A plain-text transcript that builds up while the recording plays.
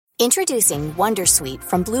Introducing Wondersuite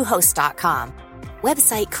from Bluehost.com.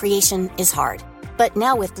 Website creation is hard, but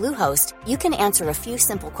now with Bluehost, you can answer a few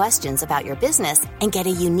simple questions about your business and get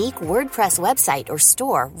a unique WordPress website or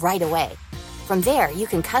store right away. From there, you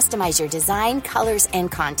can customize your design, colors,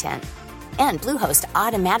 and content. And Bluehost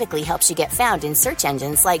automatically helps you get found in search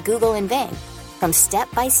engines like Google and Bing. From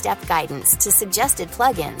step-by-step guidance to suggested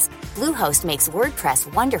plugins, Bluehost makes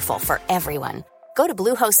WordPress wonderful for everyone. Go to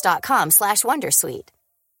bluehost.com/wondersuite.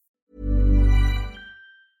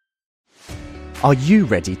 Are you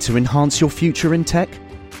ready to enhance your future in tech?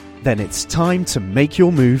 Then it's time to make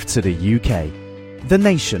your move to the UK, the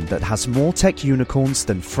nation that has more tech unicorns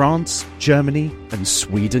than France, Germany, and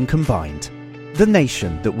Sweden combined. The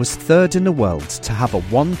nation that was third in the world to have a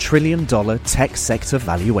 $1 trillion tech sector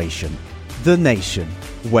valuation. The nation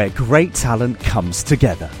where great talent comes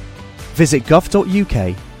together. Visit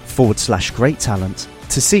gov.uk/great talent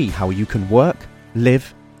to see how you can work,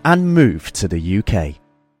 live, and move to the UK.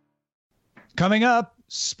 Coming up,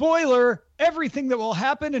 spoiler, everything that will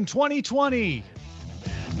happen in 2020.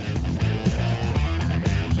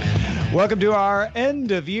 Welcome to our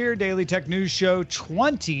end of year Daily Tech News Show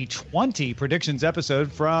 2020 predictions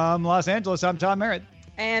episode from Los Angeles. I'm Tom Merritt.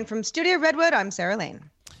 And from Studio Redwood, I'm Sarah Lane.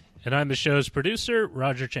 And I'm the show's producer,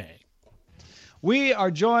 Roger Chang. We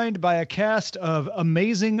are joined by a cast of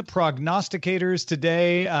amazing prognosticators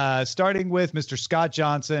today, starting with Mr. Scott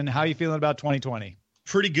Johnson. How are you feeling about 2020?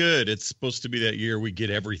 Pretty good. It's supposed to be that year we get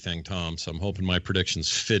everything, Tom. So I'm hoping my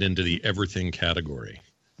predictions fit into the everything category.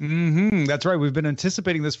 That's right. We've been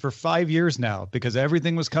anticipating this for 5 years now because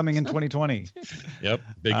everything was coming in 2020. Yep.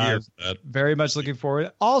 Big year for that. Very much looking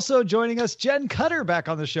forward. Also joining us, Jen Cutter back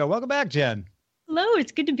on the show. Welcome back, Jen. Hello.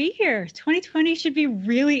 It's good to be here. 2020 should be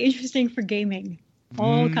really interesting for gaming.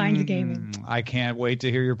 All kinds of gaming. I can't wait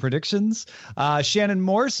to hear your predictions. Shannon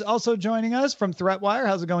Morse also joining us from ThreatWire.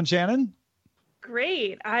 How's it going, Shannon?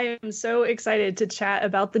 Great. I am so excited to chat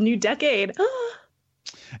about the new decade.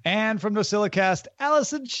 And from NosillaCast,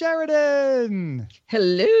 Allison Sheridan.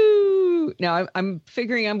 Hello. Now, I'm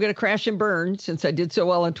figuring I'm going to crash and burn since I did so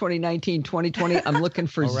well in 2019, 2020. I'm looking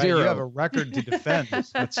for All right, zero. You have a record to defend.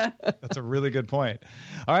 That's a really good point.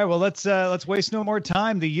 All right, well, let's waste no more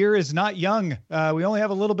time. The year is not young. We only have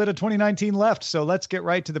a little bit of 2019 left, so let's get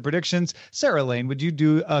right to the predictions. Sarah Lane, would you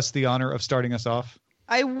do us the honor of starting us off?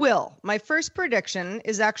 I will. My first prediction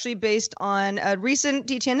is actually based on a recent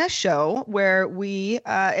DTNS show where we,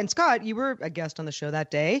 and Scott, you were a guest on the show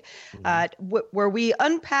that day, where we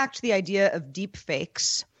unpacked the idea of deep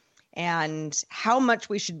fakes and how much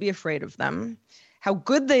we should be afraid of them, how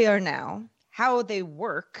good they are now, how they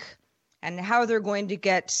work, and how they're going to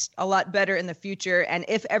get a lot better in the future, and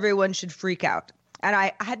if everyone should freak out. And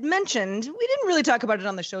I had mentioned, we didn't really talk about it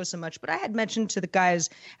on the show so much, but I had mentioned to the guys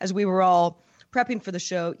as we were all prepping for the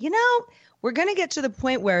show, we're going to get to the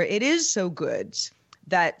point where it is so good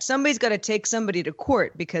that somebody's got to take somebody to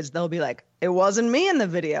court because they'll be like, it wasn't me in the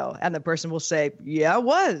video. And the person will say, yeah, it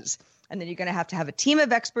was. And then you're going to have a team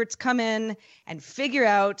of experts come in and figure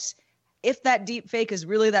out if that deep fake is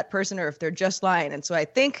really that person or if they're just lying. And so I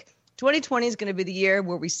think 2020 is going to be the year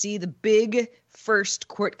where we see the big first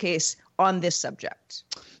court case on this subject.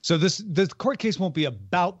 So the court case won't be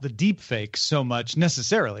about the deep fake so much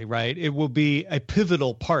necessarily, right? It will be a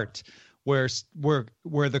pivotal part where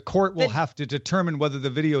the court will have to determine whether the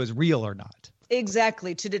video is real or not.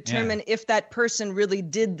 Exactly, to determine if that person really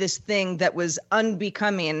did this thing that was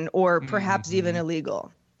unbecoming or perhaps even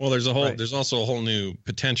illegal. Well, there's also a whole new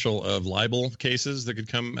potential of libel cases that could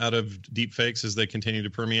come out of deep fakes as they continue to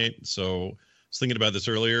permeate. So I was thinking about this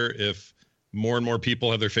earlier. If more and more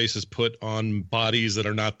people have their faces put on bodies that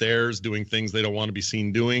are not theirs, doing things they don't want to be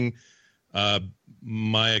seen doing,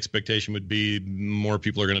 my expectation would be more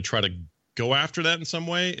people are going to try to go after that in some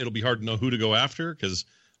way. It'll be hard to know who to go after because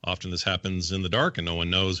often this happens in the dark and no one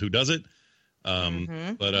knows who does it.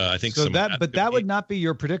 But I think so. That would not be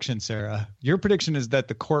your prediction, Sarah. Your prediction is that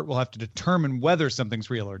the court will have to determine whether something's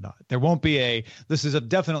real or not. There won't be this is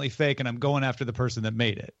definitely fake and I'm going after the person that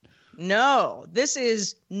made it. No, this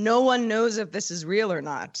is no one knows if this is real or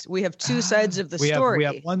not. We have two sides of the story. We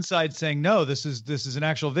have one side saying, no, this is an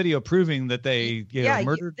actual video proving that they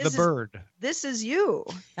murdered the bird. This is you.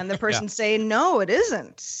 And the person saying, no, it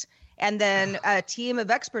isn't. And then a team of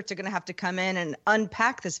experts are going to have to come in and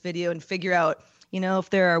unpack this video and figure out, if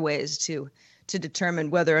there are ways to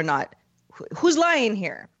determine whether or not who's lying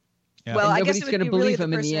here. Yeah. Well, I guess nobody's going to believe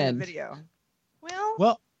him in the end. Video.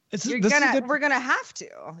 Well, we're gonna have to.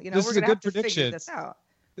 This is a good prediction. Figure this out.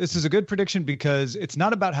 This is a good prediction because it's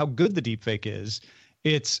not about how good the deepfake is.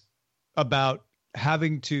 It's about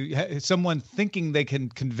having to someone thinking they can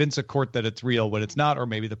convince a court that it's real when it's not, or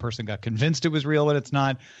maybe the person got convinced it was real when it's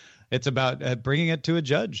not. It's about bringing it to a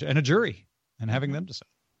judge and a jury and having them decide.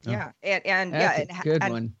 Yeah, and That's a good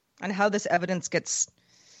one. And how this evidence gets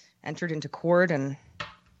entered into court and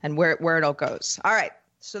where it all goes. All right.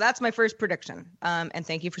 So that's my first prediction. And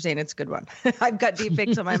thank you for saying it's a good one. I've got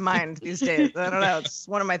deepfakes on my mind these days. I don't know. It's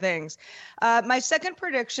one of my things. My second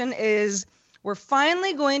prediction is we're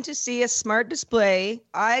finally going to see a smart display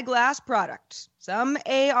eyeglass product, some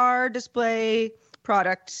AR display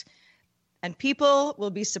product, and people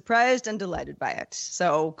will be surprised and delighted by it.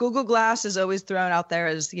 So Google Glass is always thrown out there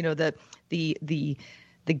as, the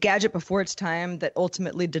gadget before its time that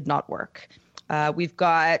ultimately did not work. We've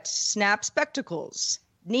got Snap Spectacles.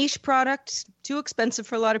 Niche product, too expensive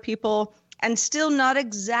for a lot of people, and still not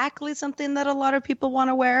exactly something that a lot of people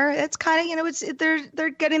want to wear. It's kind of, they're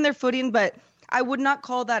getting their footing, but I would not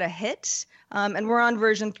call that a hit. And we're on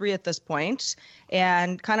version 3 at this point,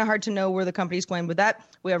 and kind of hard to know where the company's going with that.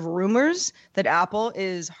 We have rumors that Apple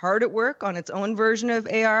is hard at work on its own version of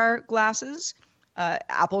AR glasses.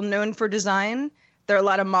 Apple known for design. There are a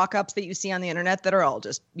lot of mock-ups that you see on the internet that are all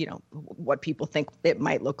just, what people think it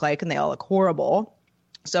might look like, and they all look horrible.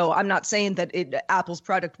 So I'm not saying that Apple's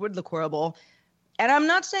product would look horrible. And I'm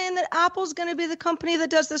not saying that Apple's going to be the company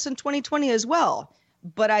that does this in 2020 as well.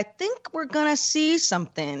 But I think we're going to see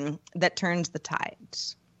something that turns the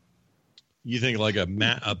tides. You think like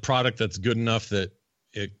a product that's good enough that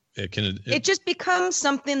it can... It just becomes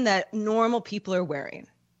something that normal people are wearing.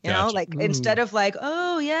 You know, like instead of like,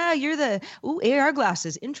 oh, yeah, you're AR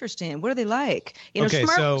glasses. Interesting. What are they like?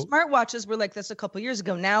 Smartwatches were like this a couple years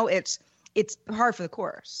ago. Now it's par for the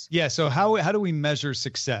course. Yeah. So how do we measure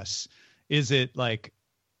success? Is it like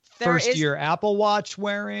first year Apple Watch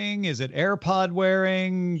wearing? Is it AirPod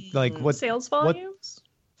wearing? Like what sales volumes?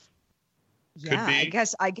 Yeah,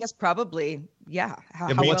 I guess probably. Yeah.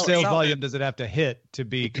 What sales volume does it have to hit to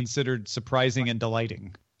be considered surprising and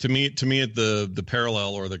delighting? To me, the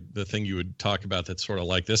parallel or the thing you would talk about that's sort of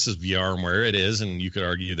like this is VR and where it is, and you could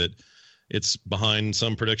argue that it's behind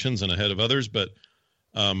some predictions and ahead of others, but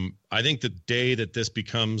I think the day that this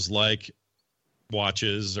becomes like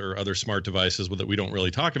watches or other smart devices that we don't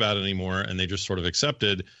really talk about anymore and they just sort of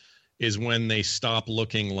accepted is when they stop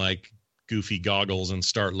looking like goofy goggles and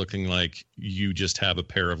start looking like you just have a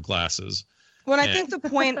pair of glasses. Well, I think the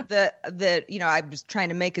point that I was trying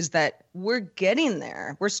to make is that we're getting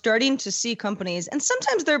there. We're starting to see companies, and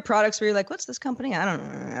sometimes there are products where you're like, what's this company? I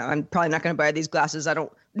don't know. I'm probably not going to buy these glasses. I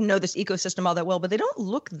don't know this ecosystem all that well, but they don't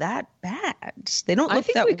look that bad. They don't look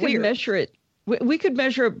that weird. I think we could measure it. We could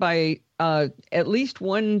measure it by at least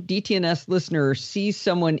one DTNS listener sees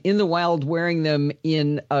someone in the wild wearing them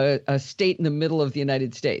in a state in the middle of the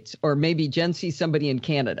United States, or maybe Jen sees somebody in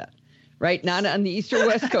Canada. Right, not on the east or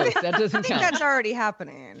west coast. That doesn't count. I think that's already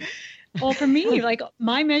happening. Well, for me, like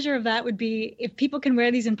my measure of that would be if people can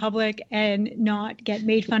wear these in public and not get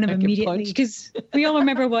made fun of immediately, because we all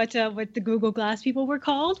remember what the Google Glass people were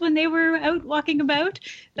called when they were out walking about.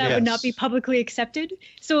 That would not be publicly accepted.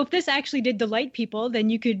 So if this actually did delight people,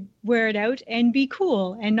 then you could wear it out and be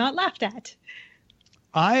cool and not laughed at.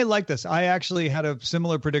 I like this. I actually had a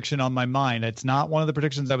similar prediction on my mind. It's not one of the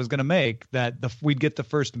predictions I was going to make, that we'd get the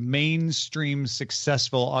first mainstream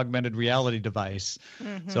successful augmented reality device.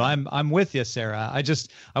 Mm-hmm. So I'm with you, Sarah.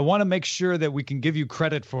 I want to make sure that we can give you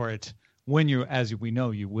credit for it when as we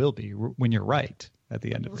know you will be, when you're right at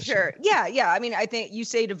the end of this. Sure. Year. Yeah. I mean, I think you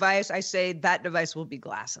say device, I say that device will be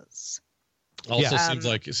glasses. Also seems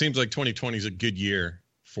like 2020 is a good year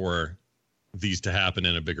for these to happen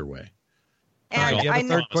in a bigger way. And you have a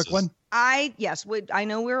third quick one? I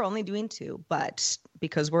know we're only doing 2, but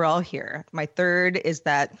because we're all here, my third is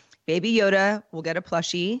that Baby Yoda will get a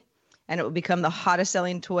plushie and it will become the hottest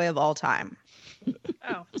selling toy of all time.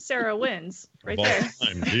 Oh, Sarah wins right there.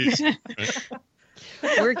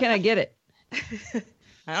 Where can I get it?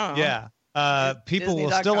 I don't know. Yeah. People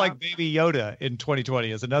will still like Baby Yoda in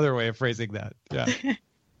 2020 is another way of phrasing that. Yeah.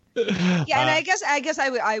 Yeah, and I guess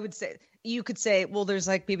I would say, you could say, well, there's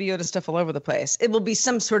like Baby Yoda stuff all over the place. It will be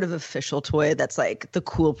some sort of official toy that's like the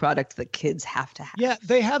cool product that kids have to have. Yeah,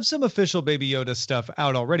 they have some official Baby Yoda stuff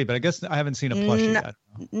out already, but I guess I haven't seen a plushie yet.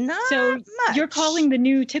 Not so much. You're calling the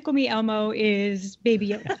new Tickle Me Elmo is Baby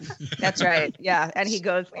Yoda. That's right. Yeah, and he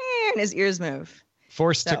goes, and his ears move.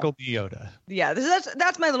 Tickle Me Yoda. Yeah,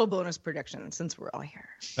 that's my little bonus prediction since we're all here.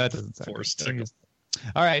 That doesn't sound Force tickle.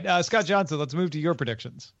 All right, Scott Johnson, let's move to your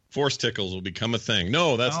predictions. Force tickles will become a thing.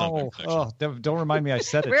 No, that's not my prediction. Oh, don't remind me I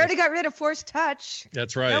said it. We already got rid of force touch.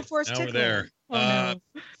 That's right. No force now tickle. we're there. Oh,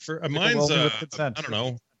 no. For mine's, I don't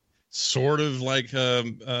know. sort of like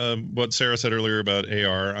what Sarah said earlier about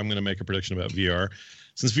AR, I'm going to make a prediction about VR.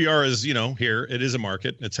 Since VR is, here, it is a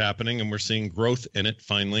market, it's happening, and we're seeing growth in it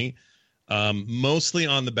finally, mostly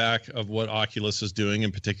on the back of what Oculus is doing,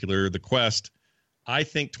 in particular the Quest. I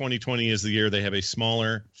think 2020 is the year they have a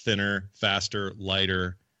smaller, thinner, faster,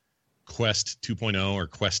 lighter Quest 2.0 or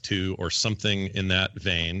Quest 2 or something in that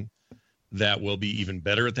vein that will be even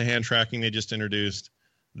better at the hand tracking they just introduced,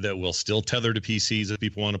 that will still tether to PCs if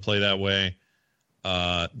people want to play that way,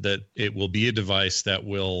 that it will be a device that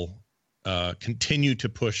will continue to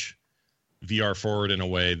push VR forward in a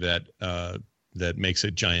way that that makes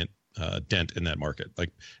a giant dent in that market.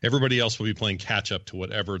 Like everybody else will be playing catch up to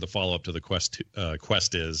whatever the follow up to the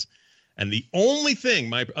Quest is. And the only thing,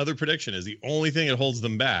 my other prediction is the only thing that holds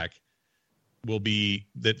them back will be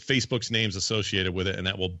that Facebook's name's associated with it, and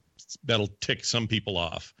that'll tick some people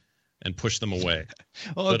off and push them away.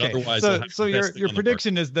 Well, okay. But otherwise, so your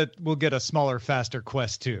prediction is that we'll get a smaller, faster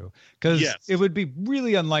Quest 2, because it would be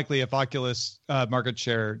really unlikely if Oculus market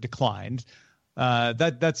share declined.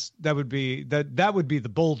 That would be the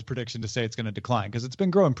bold prediction to say it's going to decline, because it's been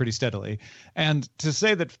growing pretty steadily, and to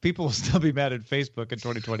say that people will still be mad at Facebook in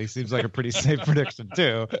 2020 seems like a pretty safe prediction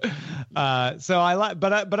too. So I like,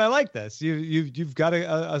 but I like this. You've got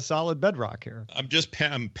a solid bedrock here.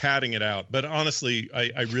 I'm padding it out, but honestly,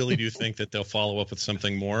 I really do think that they'll follow up with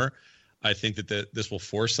something more. I think that this will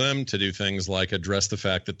force them to do things like address the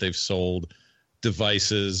fact that they've sold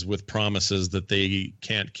devices with promises that they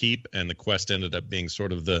can't keep, and the Quest ended up being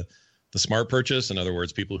sort of the smart purchase. In other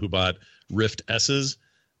words, people who bought Rift S's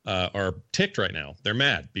are ticked right now. They're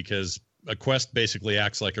mad because a Quest basically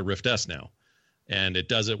acts like a Rift S now, and it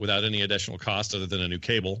does it without any additional cost other than a new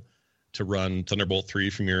cable to run Thunderbolt 3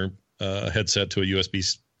 from your headset to a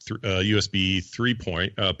USB 3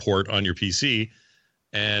 port on your PC.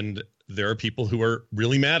 And there are people who are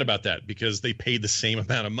really mad about that because they paid the same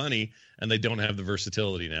amount of money and they don't have the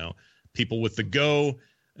versatility now. People with the Go,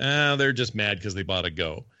 they're just mad because they bought a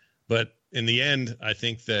Go. But in the end, I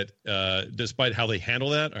think that despite how they handle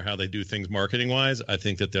that or how they do things marketing-wise, I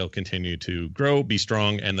think that they'll continue to grow, be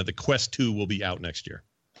strong, and that the Quest 2 will be out next year.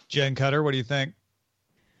 Jen Cutter, what do you think?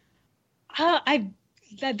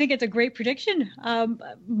 I think it's a great prediction.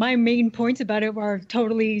 My main points about it are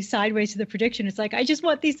totally sideways to the prediction. It's like, I just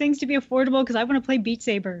want these things to be affordable because I want to play Beat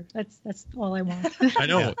Saber. That's all I want. I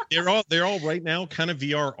know. They're all right now kind of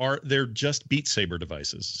VR they're just Beat Saber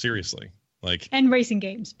devices. Seriously. And racing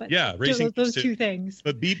games, but yeah, racing those two things.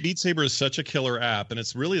 But Beat Saber is such a killer app, and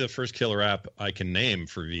it's really the first killer app I can name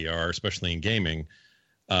for VR, especially in gaming.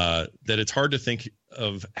 That it's hard to think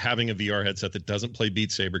of having a VR headset that doesn't play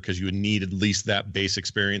Beat Saber, because you would need at least that base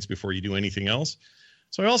experience before you do anything else.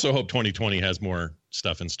 So I also hope 2020 has more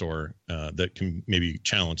stuff in store that can maybe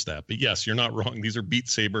challenge that. But yes, you're not wrong. These are Beat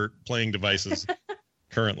Saber playing devices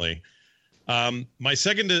currently. My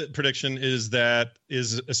second prediction is a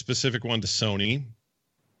specific one to Sony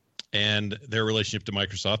and their relationship to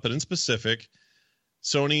Microsoft. But in specific,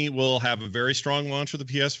 Sony will have a very strong launch for the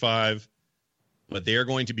PS5. But they are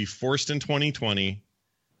going to be forced in 2020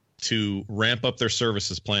 to ramp up their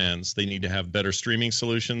services plans. They need to have better streaming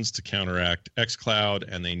solutions to counteract xCloud,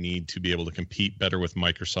 and they need to be able to compete better with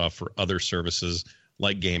Microsoft for other services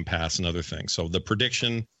like Game Pass and other things. So the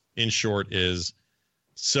prediction, in short, is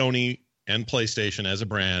Sony and PlayStation as a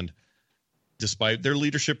brand, despite their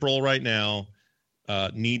leadership role right now,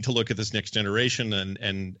 need to look at this next generation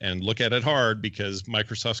and look at it hard, because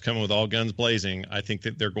Microsoft's coming with all guns blazing. I think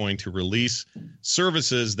that they're going to release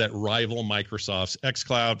services that rival Microsoft's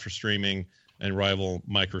xCloud for streaming and rival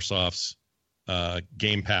Microsoft's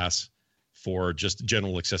Game Pass for just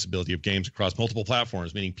general accessibility of games across multiple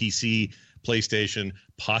platforms, meaning PC, PlayStation,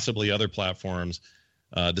 possibly other platforms.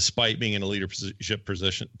 Despite being in a leadership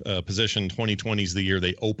position, 2020 is the year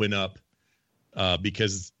they open up.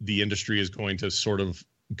 Because the industry is going to sort of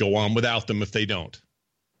go on without them if they don't.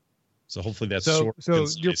 So hopefully that's so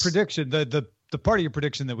your prediction, the part of your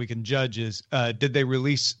prediction that we can judge is, did they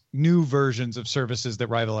release new versions of services that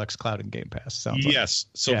rival xCloud and Game Pass? Yes.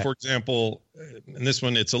 So for example, in this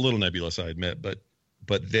one, it's a little nebulous, I admit, but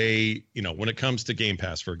they, when it comes to Game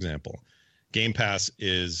Pass, for example, Game Pass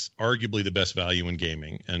is arguably the best value in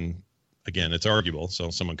gaming. And again, it's arguable. So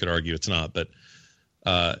someone could argue it's not, but,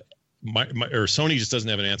 Sony just doesn't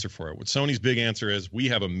have an answer for it. What Sony's big answer is, we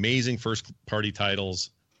have amazing first party titles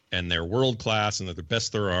and they're world class and they're the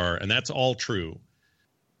best there are. And that's all true,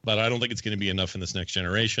 but I don't think it's going to be enough in this next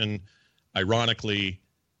generation. Ironically,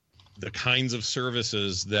 the kinds of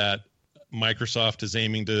services that Microsoft is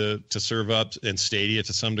aiming to serve up, and Stadia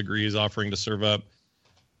to some degree is offering to serve up,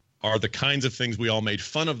 are the kinds of things we all made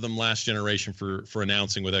fun of them last generation for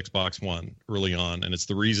announcing with Xbox One early on. And it's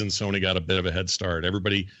the reason Sony got a bit of a head start.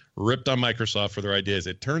 Everybody ripped on Microsoft for their ideas.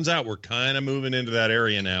 It turns out we're kind of moving into that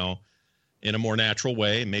area now in a more natural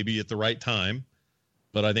way, maybe at the right time.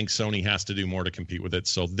 But I think Sony has to do more to compete with it.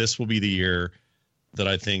 So this will be the year that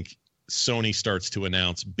I think Sony starts to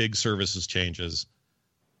announce big services changes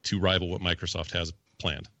to rival what Microsoft has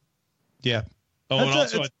planned. Yeah. Oh, and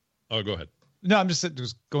also, go ahead. No, I'm just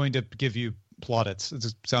going to give you plaudits. It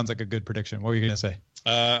just sounds like a good prediction. What were you going to say?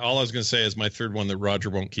 All I was going to say is my third one that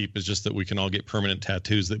Roger won't keep is just that we can all get permanent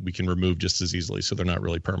tattoos that we can remove just as easily, so they're not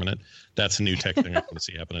really permanent. That's a new tech thing I'm going to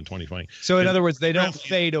see happen in 2020. So in other words, they don't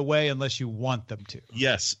fade away unless you want them to.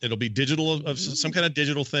 Yes, it'll be digital, of some kind of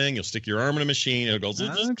digital thing. You'll stick your arm in a machine. It'll go,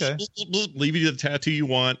 leave you the tattoo you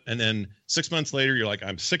want, and then 6 months later, you're like,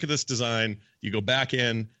 I'm sick of this design. You go back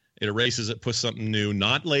in. It erases it, puts something new,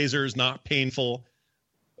 not lasers, not painful.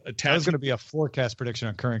 That was going to be a forecast prediction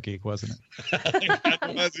on Current Geek, wasn't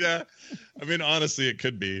it? Yeah. I mean, honestly, it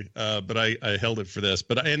could be, but I held it for this.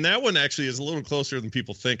 And that one actually is a little closer than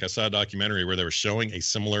people think. I saw a documentary where they were showing a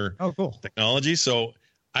similar technology. So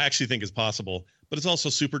I actually think it's possible, but it's also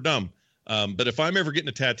super dumb. But if I'm ever getting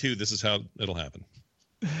a tattoo, this is how it'll happen.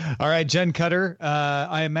 All right, Jen Cutter,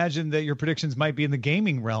 I imagine that your predictions might be in the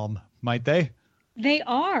gaming realm, might they? They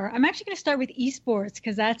are. I'm actually going to start with esports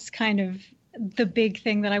because that's kind of the big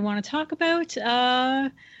thing that I want to talk about.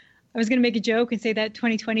 I was going to make a joke and say that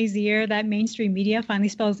 2020 is the year that mainstream media finally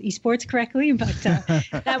spells esports correctly, but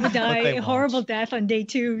that would die a horrible death on day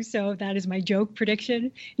 2. So that is my joke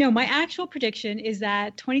prediction. No, my actual prediction is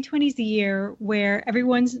that 2020 is the year where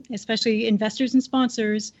everyone's, especially investors and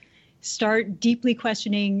sponsors, start deeply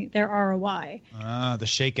questioning their ROI. The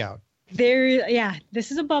shakeout.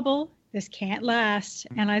 This is a bubble. This can't last.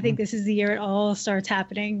 And I think this is the year it all starts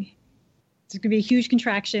happening. It's going to be a huge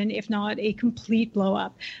contraction, if not a complete blow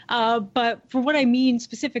up. But for what I mean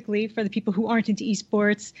specifically for the people who aren't into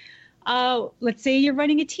esports, let's say you're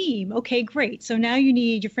running a team. Okay, great. So now you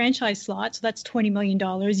need your franchise slot. So that's $20 million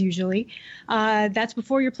usually. That's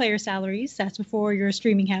before your player salaries. That's before your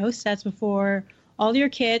streaming house. That's before all your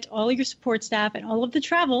kit, all your support staff, and all of the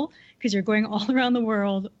travel, because you're going all around the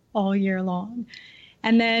world all year long.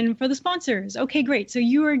 And then for the sponsors, okay, great. So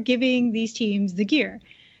you are giving these teams the gear.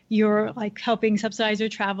 You're like helping subsidize their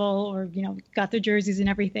travel or, got their jerseys and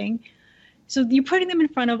everything. So you're putting them in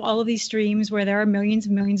front of all of these streams where there are millions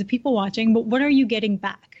and millions of people watching, but what are you getting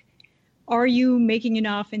back? Are you making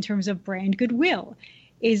enough in terms of brand goodwill?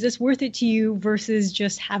 Is this worth it to you versus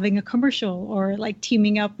just having a commercial or like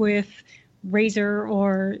teaming up with Razer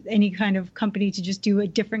or any kind of company to just do a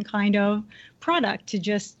different kind of product, to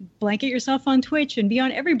just blanket yourself on Twitch and be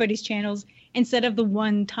on everybody's channels instead of the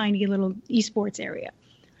one tiny little esports area?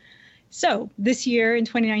 So this year in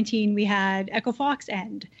 2019, we had Echo Fox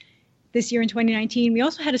end. This year in 2019, we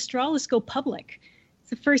also had Astralis go public. It's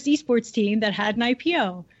the first esports team that had an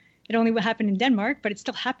IPO. It only happened in Denmark, but it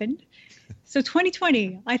still happened. So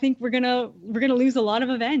 2020, I think we're gonna lose a lot of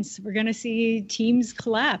events. We're gonna see teams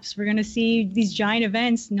collapse. We're gonna see these giant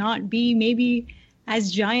events not be maybe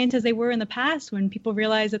as giant as they were in the past, when people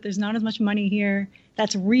realize that there's not as much money here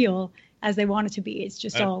that's real as they want it to be. It's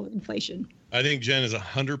just all inflation. I think Jen is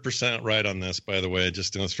 100% right on this, by the way.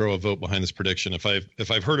 Just going to throw a vote behind this prediction. If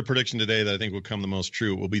I've heard a prediction today that I think will come the most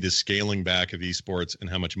true, it will be the scaling back of esports and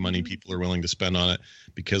how much money people are willing to spend on it,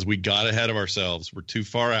 because we got ahead of ourselves. We're too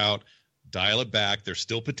far out. Dial it back. There's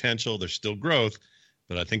still potential. There's still growth.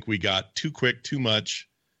 But I think we got too quick, too much,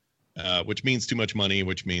 which means too much money,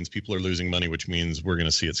 which means people are losing money, which means we're going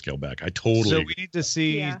to see it scale back. I totally So we need to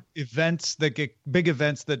see events that get big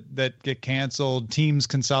events that get canceled, teams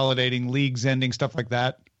consolidating, leagues ending, stuff like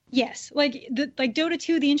that. Yes, like Dota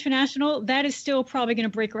 2, the international, that is still probably going to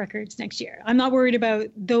break records next year. I'm not worried about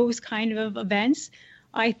those kind of events.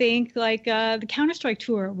 I think the Counter-Strike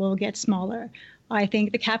Tour will get smaller. I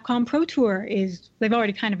think the Capcom Pro Tour they've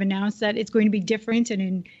already kind of announced that it's going to be different and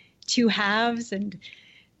in 2 halves, and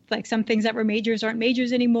like some things that were majors aren't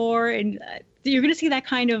majors anymore. And you're going to see that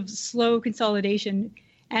kind of slow consolidation,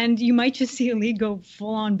 and you might just see a league go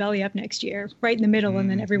full on belly up next year, right in the middle,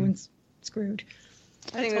 and then everyone's screwed.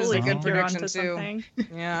 I think this is a good prediction too. Something.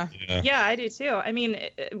 Yeah, I do too. I mean,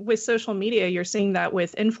 with social media, you're seeing that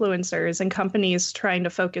with influencers and companies trying to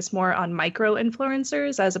focus more on micro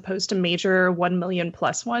influencers as opposed to major 1 million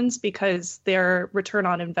plus ones, because their return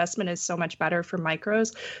on investment is so much better for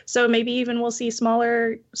micros. So maybe even we'll see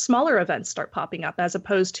smaller events start popping up as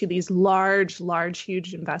opposed to these large,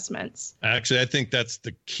 huge investments. Actually, I think that's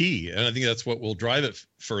the key, and I think that's what will drive it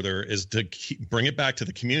further is to bring it back to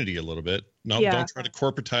the community a little bit. Don't try to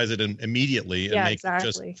corporatize it immediately and make it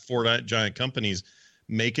just for giant companies.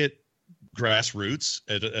 Make it grassroots.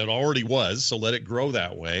 It already was, so let it grow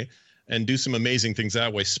that way and do some amazing things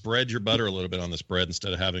that way. Spread your butter a little bit on this bread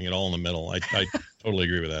instead of having it all in the middle. I totally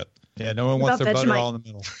agree with that. Yeah, no one wants their butter all in the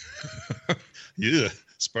middle. Yeah,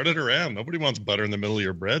 spread it around. Nobody wants butter in the middle of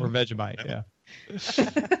your bread. Or Vegemite, yeah.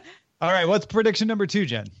 All right, what's prediction number 2,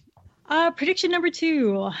 Jen? Prediction number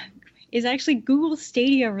 2 is actually Google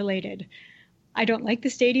Stadia related. I don't like the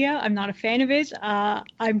Stadia. I'm not a fan of it.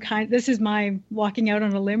 This is my walking out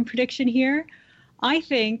on a limb prediction here. I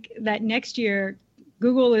think that next year,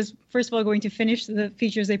 Google is, first of all, going to finish the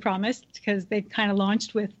features they promised, because they kind of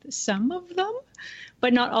launched with some of them,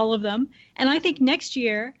 but not all of them. And I think next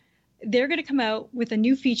year, they're going to come out with a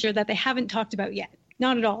new feature that they haven't talked about yet.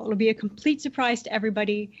 Not at all. It'll be a complete surprise to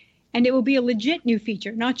everybody. And it will be a legit new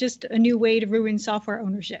feature, not just a new way to ruin software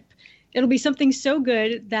ownership. It'll be something so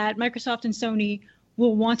good that Microsoft and Sony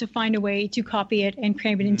will want to find a way to copy it and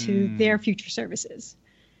cram it into their future services.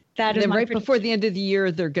 That is right before the end of the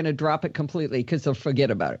year, they're going to drop it completely because they'll forget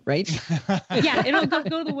about it, right? Yeah, it'll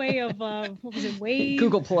go the way of, what was it, Wave?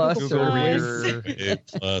 Google Plus. Google Reader,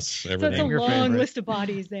 Plus, everything. So it's a long list of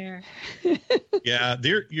bodies there. Yeah,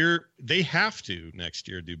 they have to next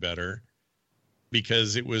year do better,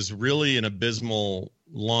 because it was really an abysmal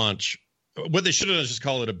launch. What they should have done is just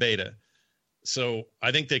call it a beta. So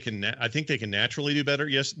I think they can naturally do better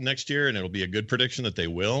next year, and it'll be a good prediction that they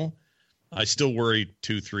will. I still worry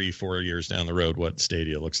 2, 3, 4 years down the road what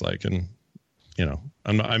Stadia looks like, and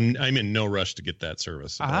I'm in no rush to get that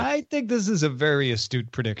service. I think this is a very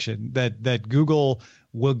astute prediction that Google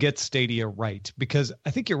will get Stadia right, because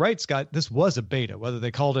I think you're right, Scott. This was a beta, whether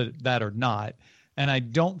they called it that or not. And I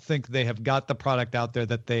don't think they have got the product out there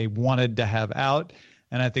that they wanted to have out.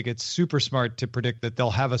 And I think it's super smart to predict that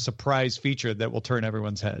they'll have a surprise feature that will turn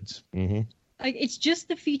everyone's heads. Mm-hmm. Like, it's just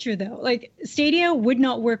the feature, though. Like, Stadia would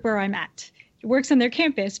not work where I'm at. It works on their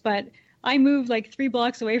campus, but I moved like 3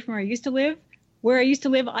 blocks away from where I used to live. Where I used to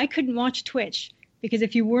live, I couldn't watch Twitch, because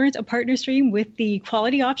if you weren't a partner stream with the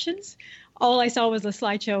quality options, all I saw was a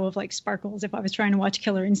slideshow of like sparkles if I was trying to watch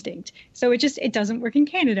Killer Instinct. So it doesn't work in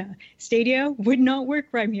Canada. Stadia would not work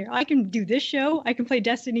where I'm here. I can do this show. I can play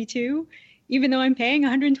Destiny 2, even though I'm paying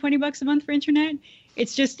 $120 a month for internet.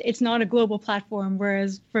 It's not a global platform.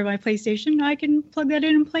 Whereas for my PlayStation, I can plug that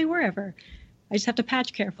in and play wherever. I just have to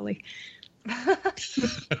patch carefully. And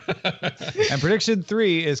prediction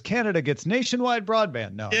 3 is Canada gets nationwide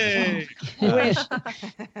broadband. No. Yay. I wish.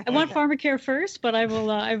 I want pharmacare first, but I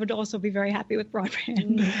would also be very happy with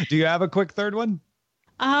broadband. Do you have a quick third one?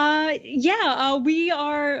 We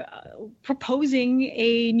are proposing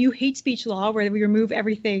a new hate speech law where we remove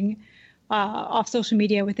everything off social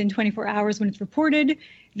media within 24 hours when it's reported.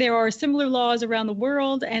 There are similar laws around the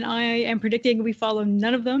world, and I am predicting we follow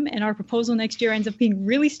none of them, and our proposal next year ends up being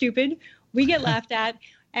really stupid. We get laughed at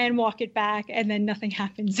and walk it back, and then nothing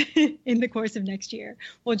happens in the course of next year.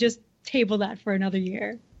 We'll just table that for another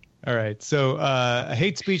year. All right. So a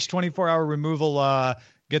hate speech 24-hour removal law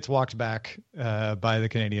gets walked back by the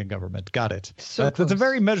Canadian government. Got it. That's a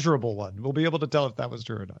very measurable one. We'll be able to tell if that was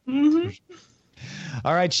true or not. Mm-hmm.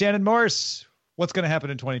 All right, Shannon Morse, what's going to happen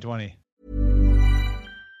in 2020?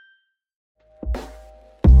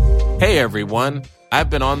 Hey, everyone. I've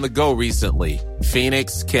been on the go recently.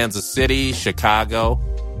 Phoenix, Kansas City, Chicago.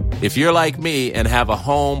 If you're like me and have a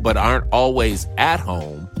home but aren't always at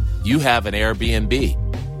home, you have an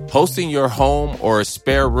Airbnb. Hosting your home or a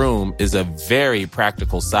spare room is a very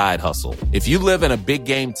practical side hustle. If you live in a big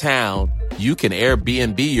game town, you can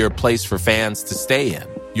Airbnb your place for fans to stay in.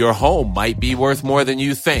 Your home might be worth more than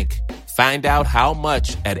you think. Find out how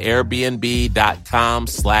much at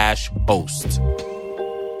airbnb.com/host.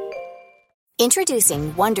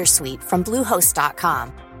 Introducing Wondersuite from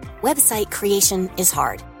Bluehost.com. Website creation is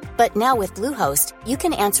hard, but now with Bluehost, you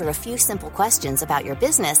can answer a few simple questions about your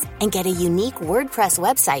business and get a unique WordPress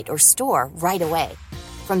website or store right away.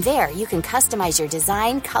 From there, you can customize your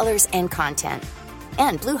design, colors, and content.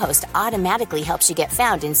 And Bluehost automatically helps you get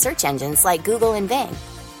found in search engines like Google and Bing.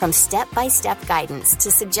 From step-by-step guidance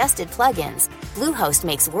to suggested plugins, Bluehost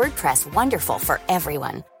makes WordPress wonderful for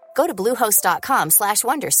everyone. Go to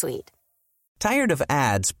bluehost.com/wondersuite. Tired of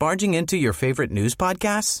ads barging into your favorite news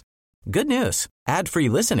podcasts? Good news. Ad-free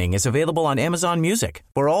listening is available on Amazon Music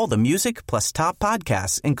for all the music plus top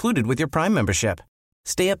podcasts included with your Prime membership.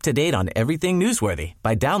 Stay up to date on everything newsworthy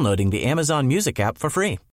by downloading the Amazon Music app for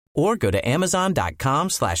free or go to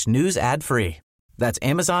amazon.com/news ad free. That's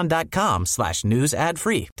amazon.com/news ad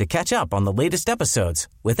free to catch up on the latest episodes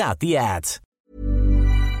without the ads.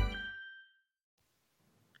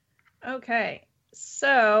 Okay.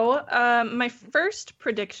 So my first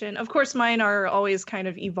prediction, of course, mine are always kind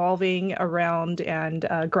of evolving around and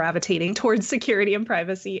gravitating towards security and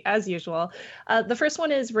privacy as usual. The first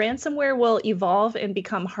one is ransomware will evolve and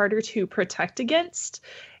become harder to protect against.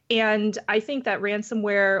 And I think that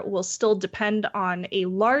ransomware will still depend on a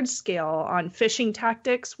large scale on phishing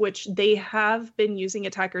tactics, which attackers have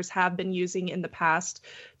been using in the past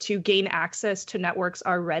to gain access to networks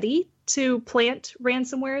already to plant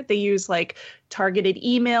ransomware. They use like targeted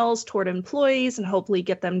emails toward employees and hopefully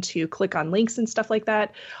get them to click on links and stuff like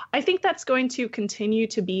that. I think that's going to continue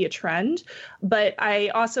to be a trend, but I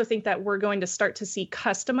also think that we're going to start to see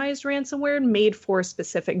customized ransomware made for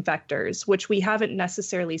specific vectors, which we haven't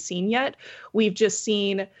necessarily seen yet. We've just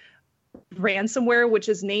seen ransomware, which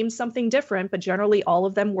is named something different, but generally all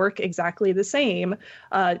of them work exactly the same,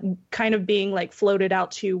 kind of being like floated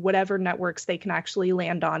out to whatever networks they can actually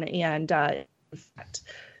land on and infect.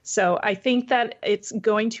 So I think that it's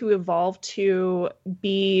going to evolve to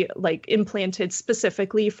be like implanted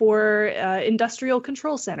specifically for industrial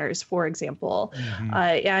control centers, for example. Mm-hmm.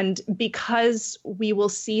 And because we will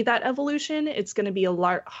see that evolution, it's going to be a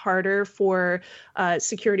lot harder for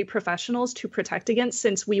security professionals to protect against,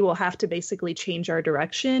 since we will have to basically change our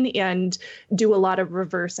direction and do a lot of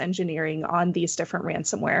reverse engineering on these different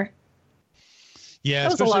ransomware. Yeah,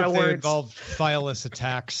 especially if they involve fileless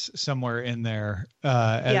attacks somewhere in there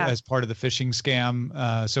as part of the phishing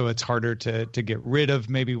scam. So it's harder to get rid of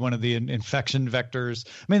maybe one of the infection vectors.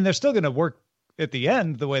 I mean, they're still going to work at the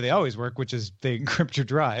end the way they always work, which is they encrypt your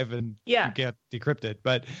drive and you can't decrypt it.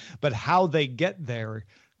 But how they get there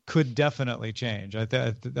could definitely change. I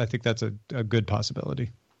think that's a good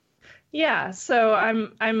possibility. Yeah, so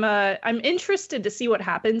I'm interested to see what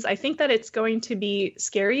happens. I think that it's going to be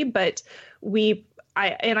scary, but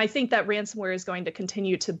I think that ransomware is going to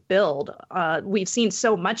continue to build. We've seen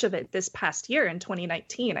so much of it this past year in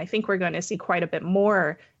 2019. I think we're going to see quite a bit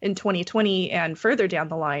more in 2020 and further down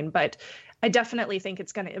the line. But I definitely think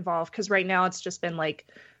it's going to evolve, because right now it's just been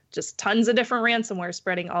just tons of different ransomware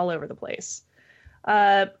spreading all over the place.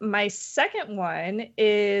 My second one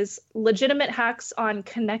is legitimate hacks on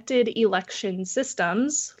connected election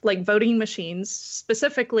systems, like voting machines.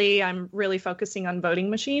 Specifically, I'm really focusing on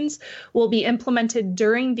voting machines, will be implemented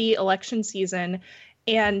during the election season.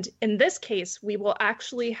 And in this case, we will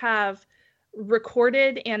actually have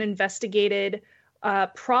recorded and investigated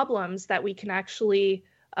problems that we can actually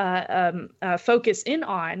focus in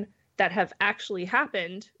on that have actually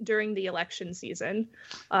happened during the election season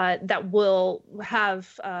that will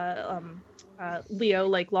have LEO,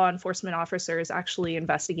 like law enforcement officers, actually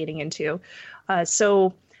investigating into.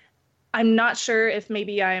 So I'm not sure if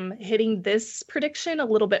maybe I'm hitting this prediction a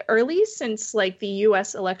little bit early, since like the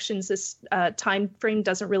U.S. elections, this time frame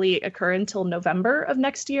doesn't really occur until November of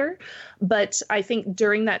next year. But I think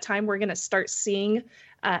during that time, we're going to start seeing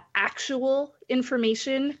actual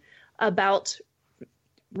information about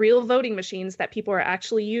real voting machines that people are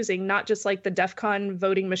actually using, not just like the DEF CON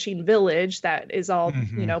voting machine village that is all,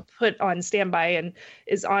 put on standby and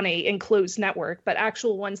is on a enclosed network, but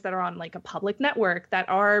actual ones that are on like a public network that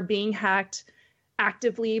are being hacked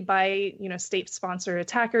actively by, state-sponsored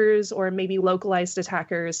attackers or maybe localized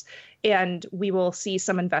attackers. And we will see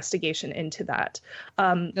some investigation into that.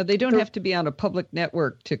 Now, they don't have to be on a public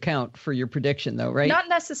network to count for your prediction, though, right? Not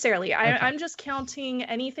necessarily. Okay. I'm just counting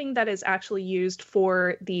anything that is actually used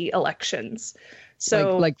for the elections.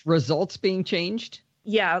 So, like results being changed?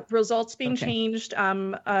 Yeah, results being changed.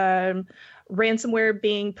 Ransomware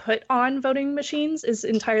being put on voting machines is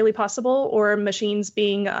entirely possible, or machines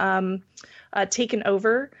being taken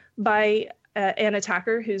over by an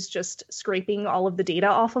attacker who's just scraping all of the data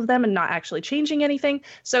off of them and not actually changing anything.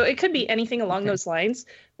 So it could be anything along those lines.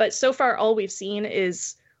 But so far, all we've seen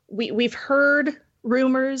is we've heard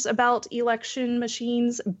rumors about election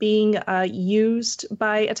machines being used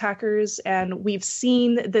by attackers, and we've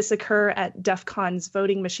seen this occur at DEF CON's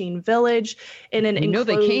voting machine village in an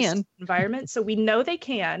enclosed environment. So we know they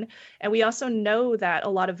can, and we also know that a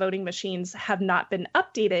lot of voting machines have not been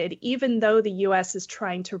updated, even though the U.S. is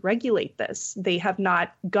trying to regulate this. They have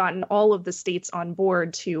not gotten all of the states on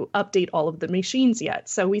board to update all of the machines yet.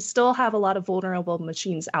 So we still have a lot of vulnerable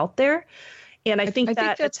machines out there. And I think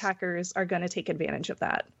that attackers are going to take advantage of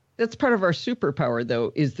that. That's part of our superpower,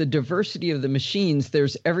 though, is the diversity of the machines.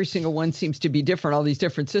 Every single one seems to be different, all these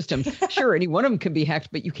different systems. Sure, any one of them can be hacked,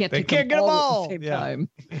 but you can't take them all at the same time.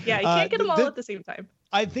 Yeah, you can't get them all at the same time.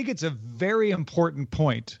 I think it's a very important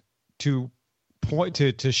point to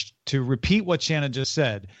repeat what Shannon just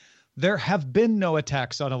said. There have been no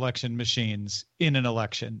attacks on election machines in an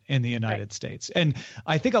election in the United States. And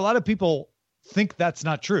I think a lot of people think that's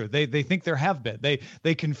not true. They think there have been.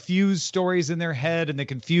 They confuse stories in their head, and they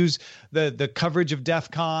confuse the coverage of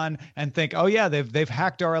DEF CON and think, oh yeah, they've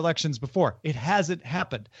hacked our elections before. It hasn't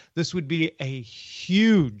happened. This would be a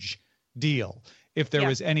huge deal if there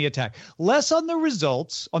was any attack. Less on the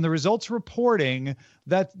results reporting.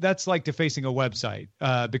 That's like defacing a website,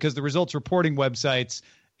 because the results reporting websites,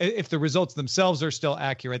 if the results themselves are still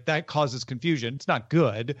accurate, that causes confusion. It's not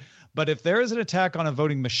good. But if there is an attack on a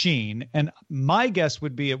voting machine, and my guess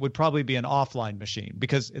would be it would probably be an offline machine,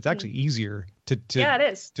 because it's actually easier to it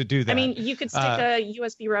is to do that. I mean, you could stick a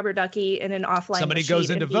USB rubber ducky in an offline somebody machine goes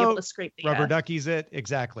in to and be able vote, to scrape data. rubber duckies it.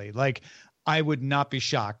 Exactly. Like, I would not be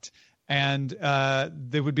shocked. And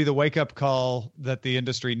there would be the wake-up call that the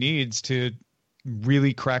industry needs to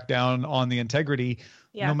really crack down on the integrity,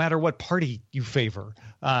 no matter what party you favor.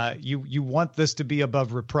 You want this to be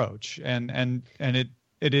above reproach, and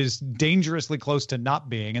it is dangerously close to not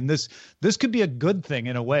being. And this could be a good thing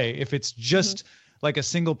in a way if it's just like a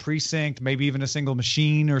single precinct, maybe even a single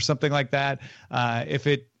machine or something like that. If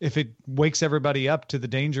it wakes everybody up to the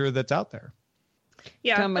danger that's out there.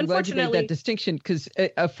 Yeah, Tom, I'm glad you made that distinction, because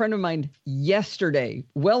a friend of mine yesterday,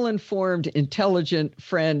 well-informed, intelligent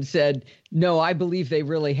friend, said, no, I believe they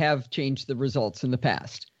really have changed the results in the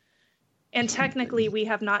past. And technically, we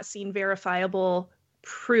have not seen verifiable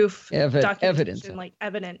proof, evidence, like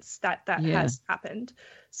evidence that has happened.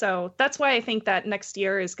 So that's why I think that next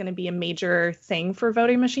year is going to be a major thing for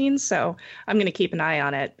voting machines. So I'm going to keep an eye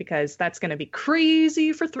on it, because that's going to be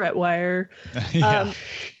crazy for ThreatWire.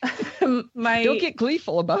 Don't get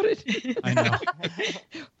gleeful about it. I know.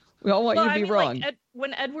 We all want you to be wrong. Like,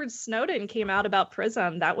 when Edward Snowden came out about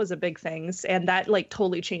PRISM, that was a big thing. And that like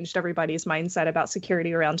totally changed everybody's mindset about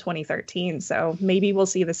security around 2013. So maybe we'll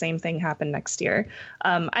see the same thing happen next year.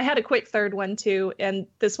 I had a quick third one too. And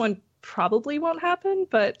this one probably won't happen,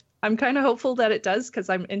 but I'm kind of hopeful that it does, because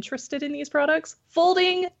I'm interested in these products.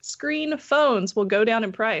 Folding screen phones will go down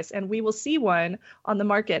in price, and we will see one on the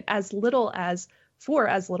market for as little as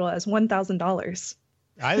 $1,000.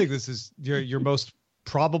 I think this is your most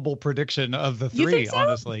probable prediction of the three, so?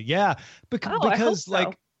 honestly. Yeah, because so.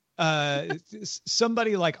 like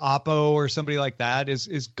somebody like Oppo or somebody like that is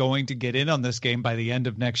going to get in on this game by the end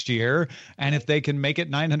of next year, and if they can make it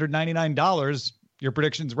 $999, your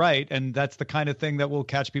prediction's right, and that's the kind of thing that will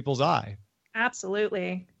catch people's eye.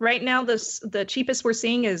 Absolutely. Right now, the cheapest we're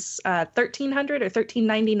seeing is $1,300 or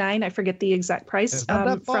 $1,399. I forget the exact price. It's not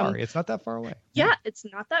that far. It's not that far away. Yeah, it's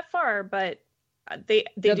not that far, but they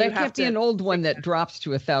do that have can't to be an old one that drops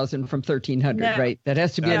to 1,000 from 1,300, right? That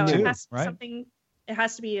has to be a new. It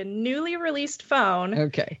has to be a newly released phone.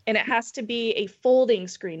 Okay. And it has to be a folding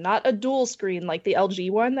screen, not a dual screen like the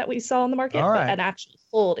LG one that we saw on the market, but an actual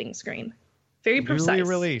folding screen. Very precise. Newly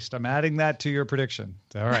released. I'm adding that to your prediction.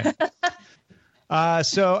 All right.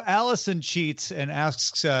 So Allison cheats and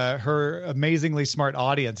asks her amazingly smart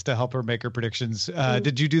audience to help her make her predictions.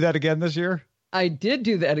 Did you do that again this year? I did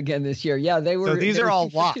do that again this year. Yeah, they were. So these are all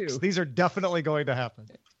locks. These are definitely going to happen.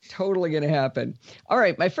 Totally going to happen. All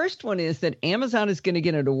right. My first one is that Amazon is going to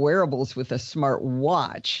get into wearables with a smart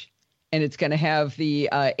watch. And it's going to have the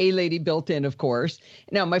A-Lady built in, of course.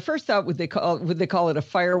 Now, my first thought, would they call it a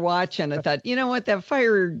Fire Watch? And I thought, you know what, that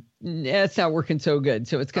Fire, it's not working so good.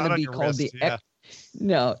 So it's going to be called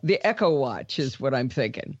the Echo Watch is what I'm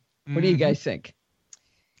thinking. What do you guys think?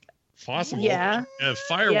 Possible. Yeah.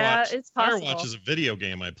 Firewatch. It's possible. Firewatch is a video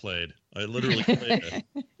game I played. I literally played it.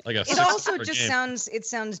 Like a it also just game.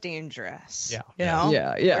 sounds dangerous. Yeah. You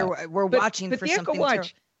know? Yeah. We're watching but for the something. Echo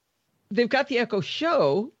Watch, they've got the Echo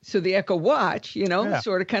Show, so the Echo Watch,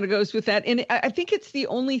 sort of kind of goes with that. And I think it's the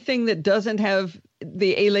only thing that doesn't have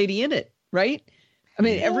the A-Lady in it, right? I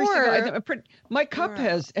mean, my cup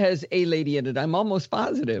has A-Lady in it. I'm almost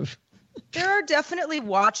positive. There are definitely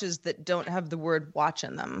watches that don't have the word watch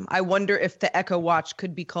in them. I wonder if the Echo Watch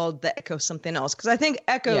could be called the Echo something else, because I think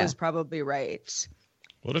Echo is probably right.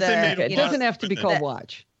 What if they made it doesn't have to be called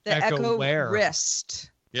watch. The Echo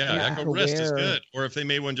Wrist. Yeah, Echo Wrist is good. Or if they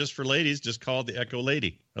made one just for ladies, just call it the Echo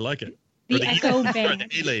Lady. I like it. The Echo Band.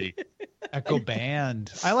 The A-Lady. Echo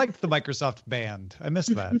Band. I liked the Microsoft Band. I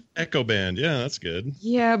missed that. Echo Band. Yeah, that's good.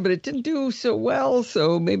 Yeah, but it didn't do so well,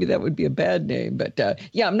 so maybe that would be a bad name. But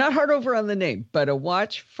I'm not hard over on the name, but a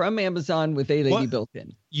watch from Amazon with A-Lady built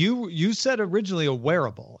in. You said originally a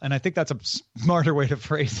wearable, and I think that's a smarter way to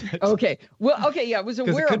phrase it. Okay. Well, it was a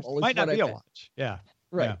wearable. Might not be a watch. Yeah.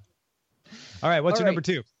 Right. Yeah. All right. What's your number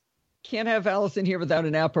two? Can't have Allison here without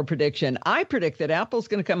an Apple prediction. I predict that Apple's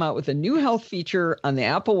going to come out with a new health feature on the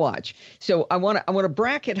Apple Watch. So I want to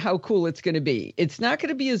bracket how cool it's going to be. It's not going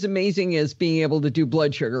to be as amazing as being able to do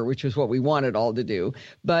blood sugar, which is what we want it all to do,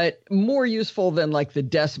 but more useful than like the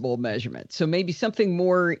decibel measurement. So maybe something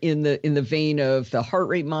more in the vein of the heart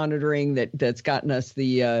rate monitoring that's gotten us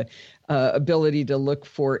the ability to look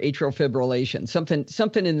for atrial fibrillation,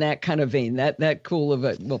 something in that kind of vein, that cool of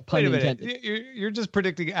a, well, pun intended. You're just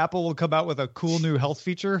predicting Apple will come out with a cool new health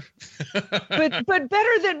feature, but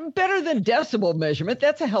better than decibel measurement.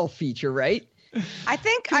 That's a health feature, right? I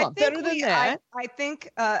think better than that. I think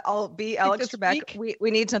I'll be Alex Trebek.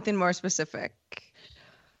 We need something more specific.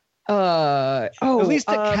 At least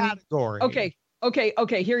a category.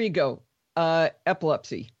 Okay. Here you go.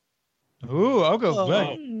 Epilepsy. Ooh, I'll go. All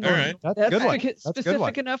right. That's good one.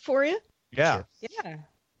 Specific enough for you? Yeah. Yeah.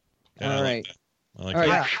 All right. I like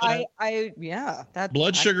that. That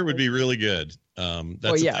blood sugar would be really good. That's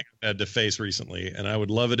the thing I had to face recently, and I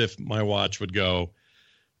would love it if my watch would go,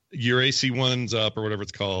 your AC1's up or whatever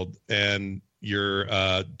it's called, and you're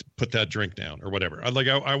put that drink down or whatever.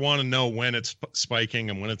 I want to know when it's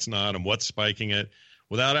spiking and when it's not, and what's spiking it,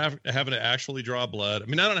 without having to actually draw blood. I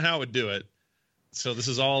mean, I don't know how it would do it. So this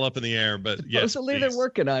is all up in the air, but yes, supposedly they're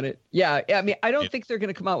working on it. Yeah, I mean, I don't think they're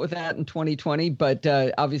going to come out with that in 2020, but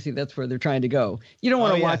obviously that's where they're trying to go. You don't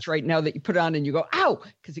want to watch right now that you put it on and you go, ow,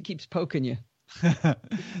 because it keeps poking you.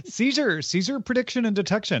 Seizure prediction and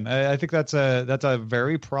detection. I think that's a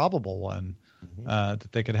very probable one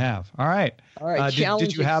that they could have. All right.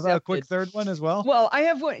 Did you have a quick third one as well? Well, I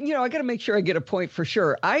have one. I got to make sure I get a point for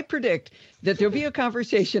sure. I predict that there'll be a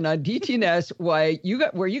conversation on DTNS where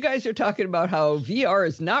you guys are talking about how VR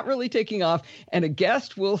is not really taking off, and a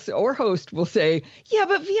guest or host will say, "Yeah,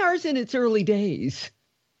 but VR's in its early days."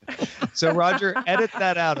 So Roger, edit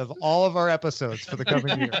that out of all of our episodes for the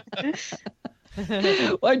coming year.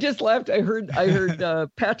 Well, I just laughed. I heard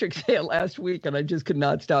Patrick say it last week, and I just could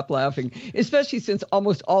not stop laughing, especially since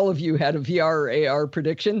almost all of you had a VR or AR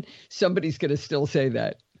prediction. Somebody's going to still say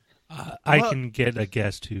that. I can get a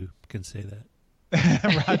guest who can say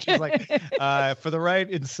that. Roger's like, for the right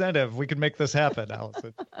incentive, we can make this happen,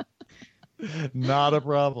 Allison. Not a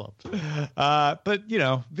problem. But,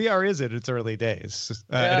 VR is in its early days.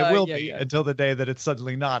 And it will be until the day that it's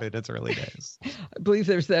suddenly not in its early days. I believe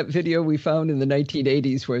there's that video we found in the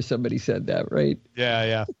 1980s where somebody said that, right?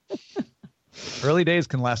 Yeah. Early days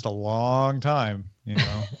can last a long time,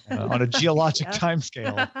 on a geologic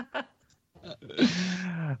timescale.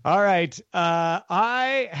 All right.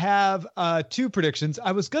 I have 2 predictions.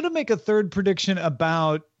 I was going to make a third prediction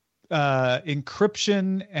about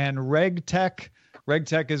encryption and RegTech.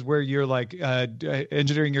 RegTech is where you're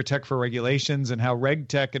engineering your tech for regulations, and how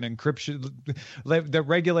RegTech and encryption, the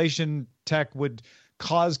regulation tech would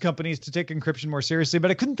cause companies to take encryption more seriously,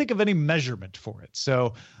 but I couldn't think of any measurement for it.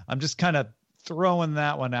 So I'm just kind of throwing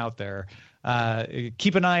that one out there.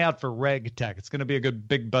 Keep an eye out for RegTech. It's going to be a good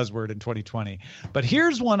big buzzword in 2020. But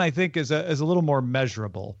here's one I think is a little more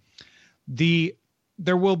measurable.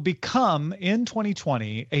 There will become in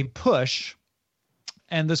 2020 a push,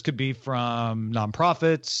 and this could be from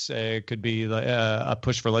nonprofits. It could be a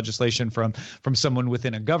push for legislation from someone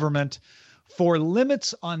within a government for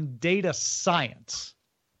limits on data science.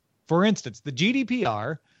 For instance, the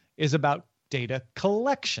GDPR is about data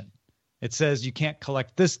collection. It says you can't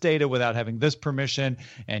collect this data without having this permission,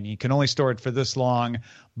 and you can only store it for this long.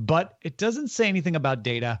 But it doesn't say anything about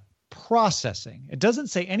data processing. It doesn't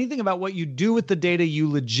say anything about what you do with the data you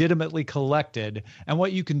legitimately collected and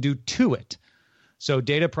what you can do to it. So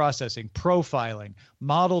data processing, profiling,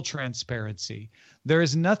 model transparency. There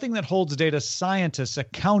is nothing that holds data scientists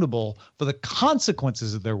accountable for the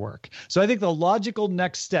consequences of their work. So I think the logical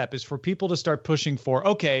next step is for people to start pushing for,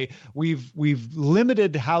 okay, we've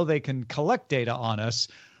limited how they can collect data on us,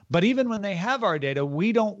 but even when they have our data,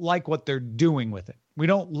 we don't like what they're doing with it. We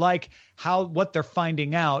don't like what they're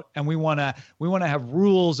finding out, and we want to have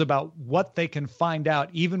rules about what they can find out,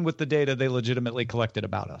 even with the data they legitimately collected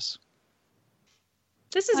about us.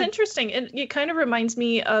 This is interesting. It kind of reminds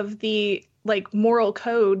me of the moral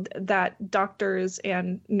code that doctors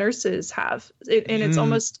and nurses have, and it's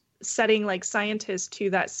almost setting scientists to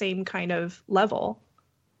that same kind of level.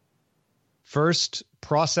 First,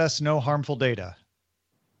 process no harmful data.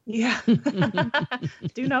 Yeah.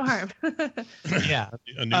 Do no harm. Yeah.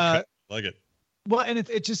 I like it. Well, and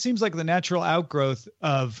it just seems like the natural outgrowth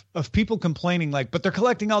of people complaining but they're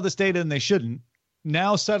collecting all this data and they shouldn't.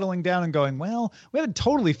 Now settling down and going, well, we haven't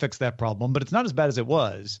totally fixed that problem, but it's not as bad as it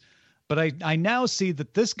was. But I now see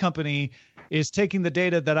that this company is taking the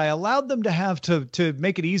data that I allowed them to have to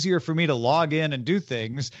make it easier for me to log in and do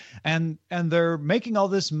things. And they're making all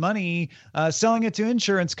this money selling it to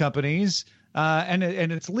insurance companies. And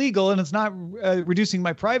it's legal and it's not reducing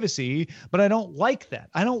my privacy, but I don't like that.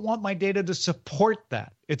 I don't want my data to support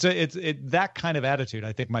that. It's that kind of attitude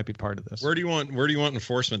I think might be part of this. Where do you want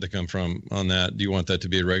enforcement to come from on that? Do you want that to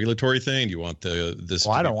be a regulatory thing? Do you want this?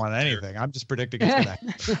 Well, I don't want anything. I'm just predicting it's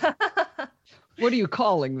going to. What are you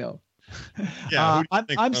calling though? Yeah,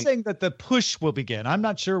 I'm saying that the push will begin. I'm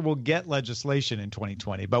not sure we'll get legislation in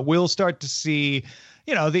 2020, but we'll start to see,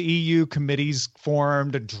 the EU committees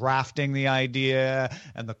formed and drafting the idea,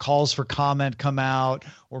 and the calls for comment come out,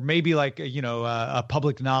 or maybe a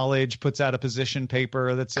public knowledge puts out a position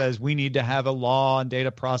paper that says we need to have a law on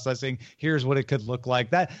data processing. Here's what it could look like.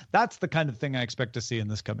 That's the kind of thing I expect to see in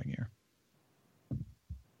this coming year.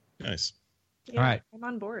 Nice. Yeah, all right. I'm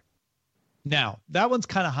on board. Now, that one's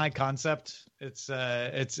kind of high concept. It's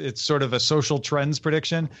sort of a social trends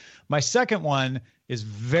prediction. My second one is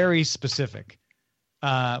very specific.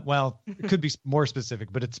 Well, it could be more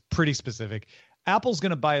specific, but it's pretty specific. Apple's going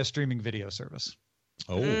to buy a streaming video service.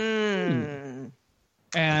 Oh.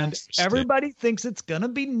 And everybody thinks it's going to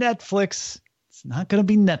be Netflix. It's not going to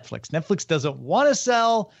be Netflix. Netflix doesn't want to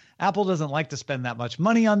sell. Apple doesn't like to spend that much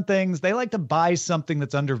money on things. They like to buy something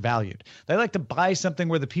that's undervalued. They like to buy something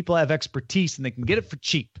where the people have expertise and they can get it for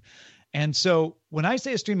cheap. And so when I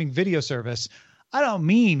say a streaming video service, I don't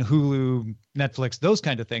mean Hulu, Netflix, those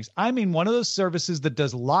kind of things. I mean one of those services that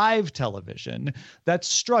does live television that's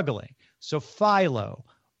struggling. So Philo,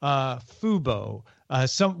 Fubo,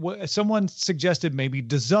 someone suggested maybe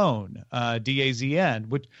DAZN, DAZN,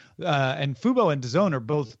 which and Fubo and DAZN are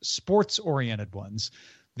both sports-oriented ones.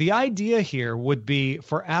 The idea here would be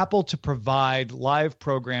for Apple to provide live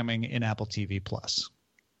programming in Apple TV Plus.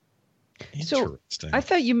 So I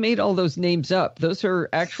thought you made all those names up. Those are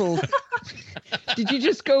actual. Did you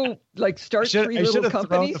just go start three little companies? I should have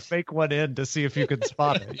thrown the fake one in to see if you could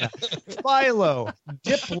spot it. Yeah. Philo,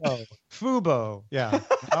 Diplo, Fubo. Yeah,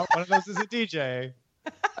 one of those is a DJ.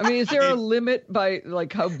 I mean, is there a limit by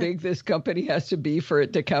how big this company has to be for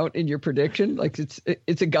it to count in your prediction?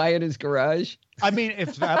 It's a guy in his garage. I mean,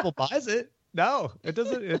 if Apple buys it, no, it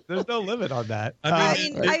doesn't. There's no limit on that.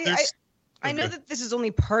 I know that this is only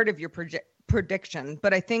part of your prediction,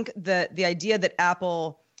 but I think the idea that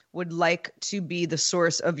Apple would like to be the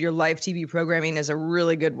source of your live TV programming is a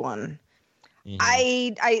really good one.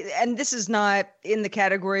 Mm-hmm. And this is not in the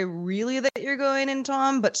category really that you're going in,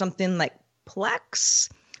 Tom, but something like Plex,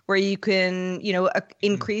 where you can,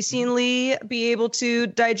 increasingly be able to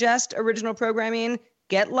digest original programming,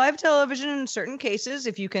 get live television in certain cases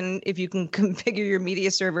if you can configure your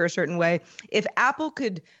media server a certain way. If Apple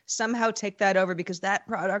could somehow take that over, because that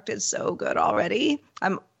product is so good already.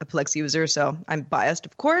 I'm a Plex user, so I'm biased,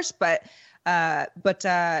 of course, but yeah,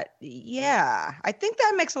 I think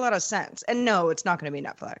that makes a lot of sense. And no, it's not going to be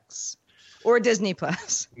Netflix or Disney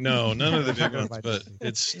Plus. No, none of the big ones. But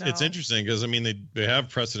it's interesting because they have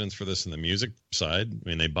precedents for this in the music side. I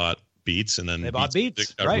mean, they bought Beats and then they bought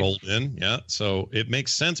Beats got rolled in. Yeah. So it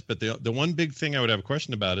makes sense. But the one big thing I would have a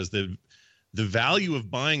question about is the value of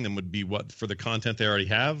buying them would be what for the content they already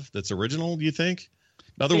have that's original, do you think?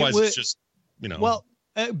 Otherwise, it's just, Well,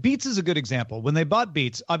 Beats is a good example. When they bought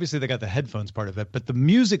Beats, obviously they got the headphones part of it, but the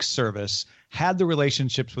music service had the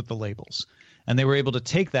relationships with the labels, and they were able to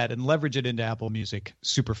take that and leverage it into Apple Music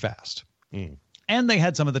super fast. And they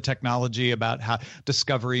had some of the technology about how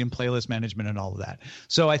discovery and playlist management and all of that.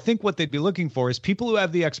 So I think what they'd be looking for is people who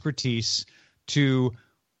have the expertise to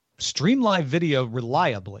stream live video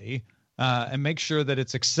reliably and make sure that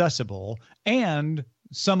it's accessible, and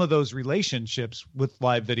some of those relationships with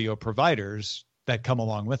live video providers that come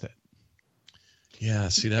along with it. Yeah,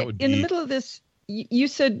 see, that would be in the middle of this. You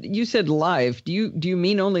said live. Do you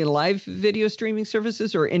mean only live video streaming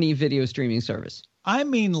services or any video streaming service? I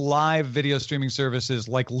mean live video streaming services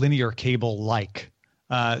like linear cable,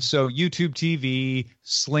 so YouTube TV,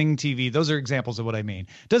 Sling TV. Those are examples of what I mean.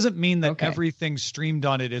 Doesn't mean that everything streamed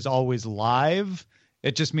on it is always live.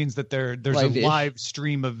 It just means that there's live-ish. A live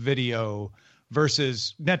stream of video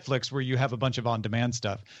versus Netflix where you have a bunch of on-demand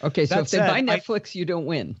stuff. Okay, so if they buy Netflix, you don't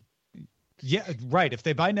win. Yeah, right. If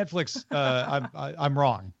they buy Netflix, I'm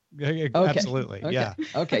wrong. Okay. Absolutely. Okay. Yeah.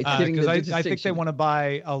 Okay. Because I think they want to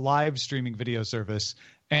buy a live streaming video service.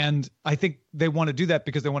 And I think they want to do that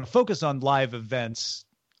because they want to focus on live events,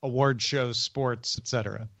 award shows, sports,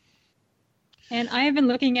 etc. And I have been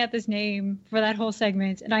looking at this name for that whole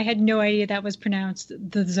segment, and I had no idea that was pronounced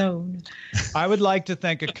The Zone. I would like to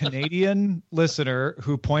thank a Canadian listener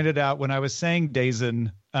who pointed out when I was saying DAZN,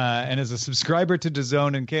 and is a subscriber to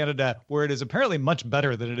DAZN in Canada, where it is apparently much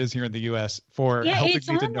better than it is here in the US for helping it's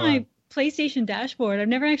you to on know. my PlayStation dashboard. I've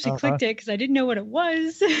never actually clicked it because I didn't know what it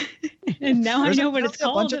was, and now I know what it's called. There's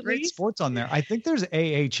a bunch of at great least. sports on there. I think there's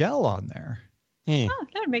AHL on there. Oh,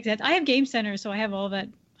 that would make sense. I have Game Center, so I have all that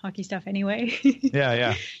hockey stuff anyway.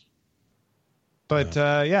 Yeah. But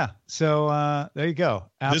so there you go.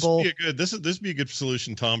 Apple. This would be a good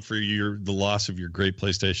solution, Tom, for the loss of your great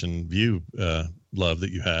PlayStation View love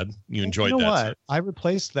that you had. You enjoyed that. You know what? I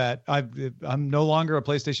replaced that. I'm no longer a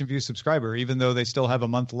PlayStation View subscriber, even though they still have a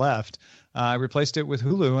month left. I replaced it with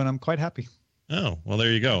Hulu, and I'm quite happy. Oh, well,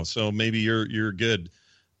 there you go. So maybe you're good.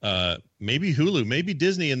 Maybe Hulu, maybe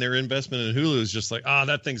Disney and their investment in Hulu is just like,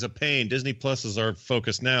 that thing's a pain. Disney Plus is our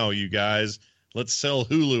focus now, you guys. Let's sell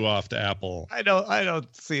Hulu off to Apple. I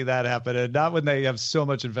don't see that happening. Not when they have so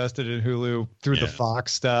much invested in Hulu through the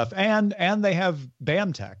Fox stuff, and they have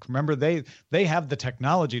BAMTech. Remember, they have the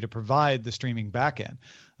technology to provide the streaming backend.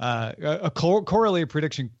 A correlated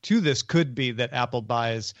prediction to this could be that Apple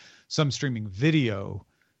buys some streaming video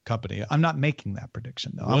company. I'm not making that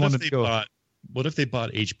prediction though. What if they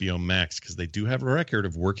bought HBO Max? Because they do have a record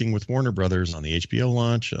of working with Warner Brothers on the HBO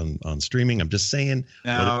launch on streaming. I'm just saying.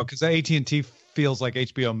 No, because AT&T feels like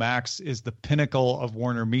HBO Max is the pinnacle of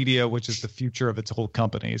Warner Media, which is the future of its whole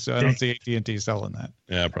company. So I don't see AT&T selling that.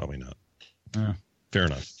 Yeah, probably not. Yeah. Fair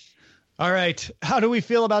enough. All right. How do we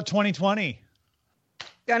feel about 2020?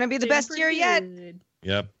 Gonna be the best year yet.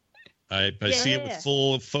 Yep. I see it with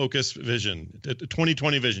full focus vision.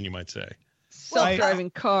 2020 vision, you might say. Self-driving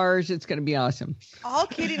cars. It's going to be awesome. All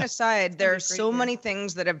kidding aside, there are so many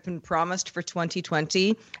things that have been promised for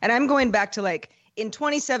 2020. And I'm going back to in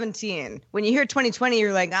 2017, when you hear 2020,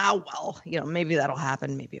 you're like, maybe that'll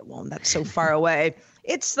happen. Maybe it won't. That's so far away.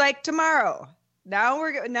 It's like tomorrow. Now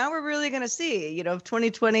we're really going to see,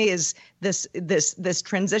 2020 is this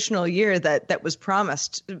transitional year that was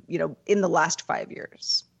promised, in the last 5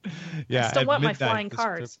 years. Yeah. I still want my flying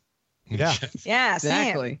cars. Yeah. Yeah,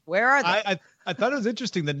 exactly. Same. Where are they? I thought it was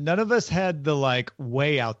interesting that none of us had the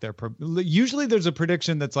way out there. Usually there's a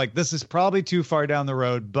prediction that's like, this is probably too far down the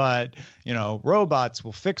road, but robots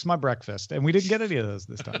will fix my breakfast. And we didn't get any of those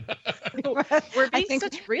this time. We're being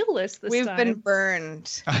such realists this time. We've been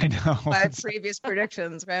burned. I know. By previous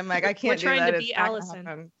predictions. Right? I'm like, I can't do that. We're trying to be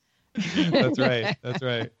Allison. That's right. That's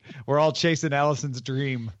right. We're all chasing Allison's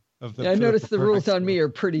dream. I noticed the rules on me are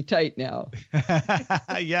pretty tight now.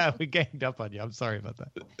 Yeah, we ganged up on you. I'm sorry about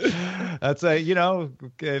that. That's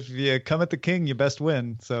if you come at the king, you best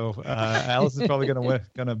win. So Allison's probably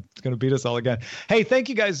gonna beat us all again. Hey, thank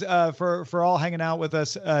you guys for all hanging out with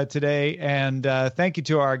us today, and thank you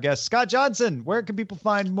to our guest Scott Johnson. Where can people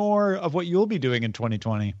find more of what you'll be doing in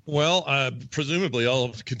 2020? Well, presumably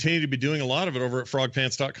I'll continue to be doing a lot of it over at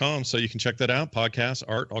frogpants.com, so you can check that out. Podcasts,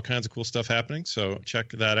 art, all kinds of cool stuff happening. So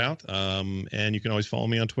check that out. And you can always follow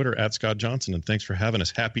me on Twitter at Scott Johnson. And thanks for having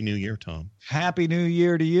us. Happy New Year, Tom. Happy New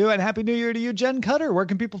Year to you, and Happy New Year to you, Jen Cutter. Where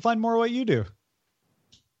can people find more of what you do?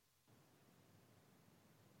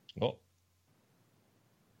 Well,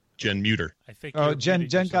 Jen muter. I think.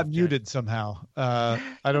 Jen got muted somehow. I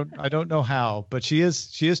don't know how, but she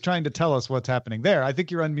is trying to tell us what's happening there. I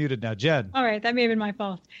think you're unmuted now, Jen. All right, that may have been my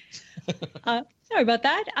fault. Sorry about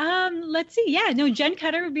that. Let's see. Yeah, no, Jen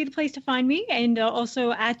Cutter would be the place to find me, and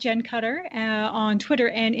also at Jen Cutter on Twitter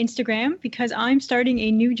and Instagram, because I'm starting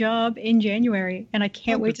a new job in January, and I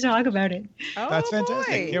can't wait to talk about it. That's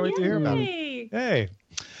fantastic. Can't wait to hear about it. Hey,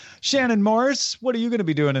 Shannon Morris, what are you going to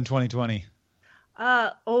be doing in 2020?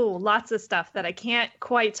 Lots of stuff that I can't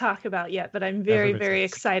quite talk about yet, but I'm very, very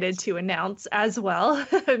excited to announce as well.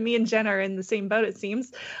 Me and Jen are in the same boat, it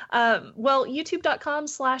seems.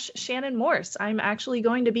 YouTube.com/Shannon Morse. I'm actually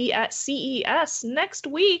going to be at CES next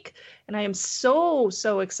week, and I am so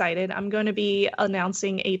excited. I'm going to be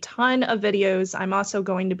announcing a ton of videos. I'm also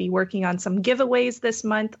going to be working on some giveaways this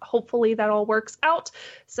month. Hopefully that all works out.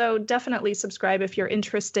 So definitely subscribe if you're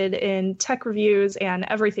interested in tech reviews and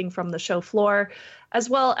everything from the show floor, as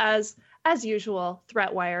well as usual,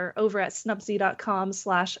 ThreatWire over at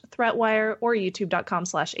snubzy.com/ThreatWire or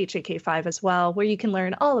youtube.com/HAK5 as well, where you can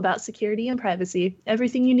learn all about security and privacy,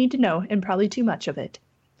 everything you need to know, and probably too much of it.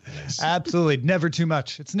 Absolutely. Never too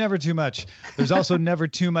much. It's never too much. There's also never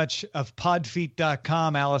too much of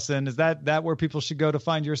podfeet.com, Allison. Is that where people should go to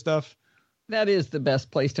find your stuff? That is the best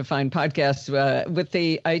place to find podcasts with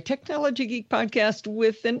a Technology Geek podcast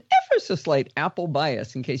with an ever so slight Apple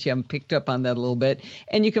bias, in case you haven't picked up on that a little bit.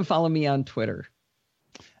 And you can follow me on Twitter.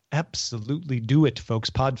 Absolutely do it, folks.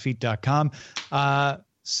 Podfeet.com.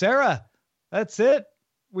 Sarah, that's it.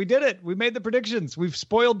 We did it. We made the predictions. We've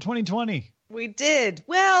spoiled 2020. We did.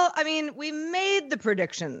 Well, I mean, we made the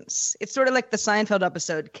predictions. It's sort of like the Seinfeld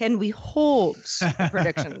episode. Can we hold the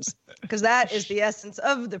predictions? Because that is the essence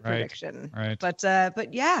of the prediction. Right. But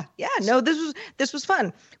yeah. No, this was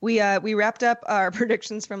fun. We wrapped up our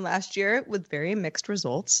predictions from last year with very mixed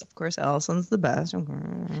results. Of course, Allison's the best.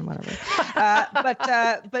 Whatever.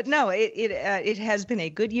 But no, it has been a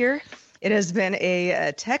good year. It has been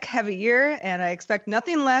a tech-heavy year, and I expect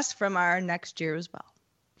nothing less from our next year as well.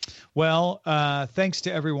 Well, thanks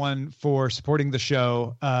to everyone for supporting the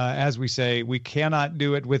show. As we say, we cannot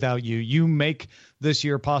do it without you. You make this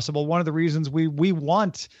year possible. One of the reasons we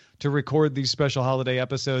want to record these special holiday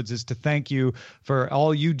episodes is to thank you for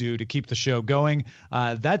all you do to keep the show going.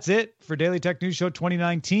 That's it for Daily Tech News Show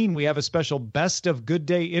 2019. We have a special Best of Good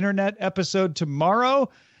Day Internet episode tomorrow,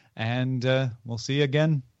 and we'll see you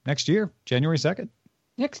again next year, January 2nd.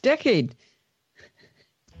 Next decade.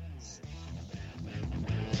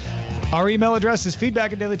 Our email address is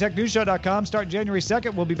feedback@dailytechnewsshow.com. Starting January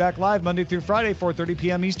 2nd, we'll be back live Monday through Friday, 4:30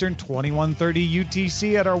 p.m. Eastern, 21:30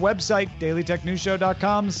 UTC at our website,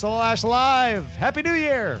 dailytechnewsshow.com/live. Happy New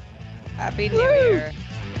Year! Happy New Year!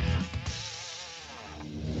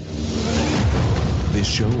 This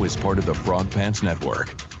show is part of the Frog Pants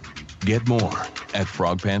Network. Get more at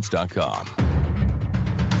frogpants.com.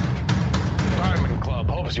 Diamond Club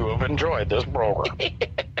hopes you have enjoyed this program.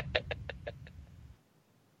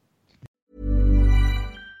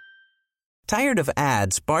 Tired of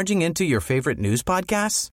ads barging into your favorite news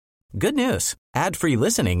podcasts? Good news. Ad-free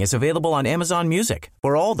listening is available on Amazon Music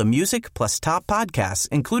for all the music plus top podcasts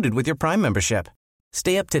included with your Prime membership.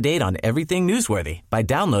 Stay up to date on everything newsworthy by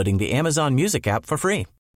downloading the Amazon Music app for free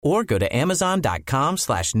or go to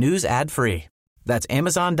amazon.com/news ad free. That's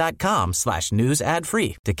amazon.com/news ad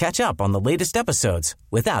free to catch up on the latest episodes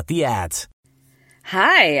without the ads.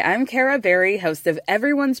 Hi, I'm Kara Berry, host of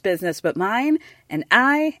Everyone's Business But Mine, and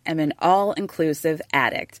I am an all-inclusive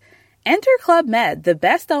addict. Enter Club Med, the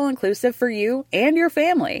best all-inclusive for you and your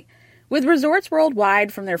family. With resorts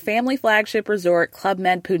worldwide, from their family flagship resort, Club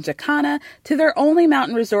Med Punta Cana, to their only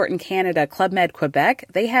mountain resort in Canada, Club Med Quebec,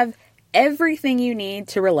 they have everything you need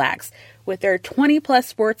to relax. With their 20-plus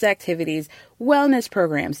sports activities, wellness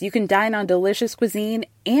programs, you can dine on delicious cuisine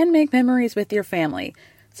and make memories with your family.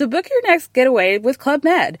 So book your next getaway with Club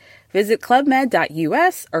Med. Visit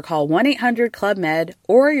clubmed.us or call 1-800-CLUB-MED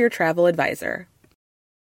or your travel advisor.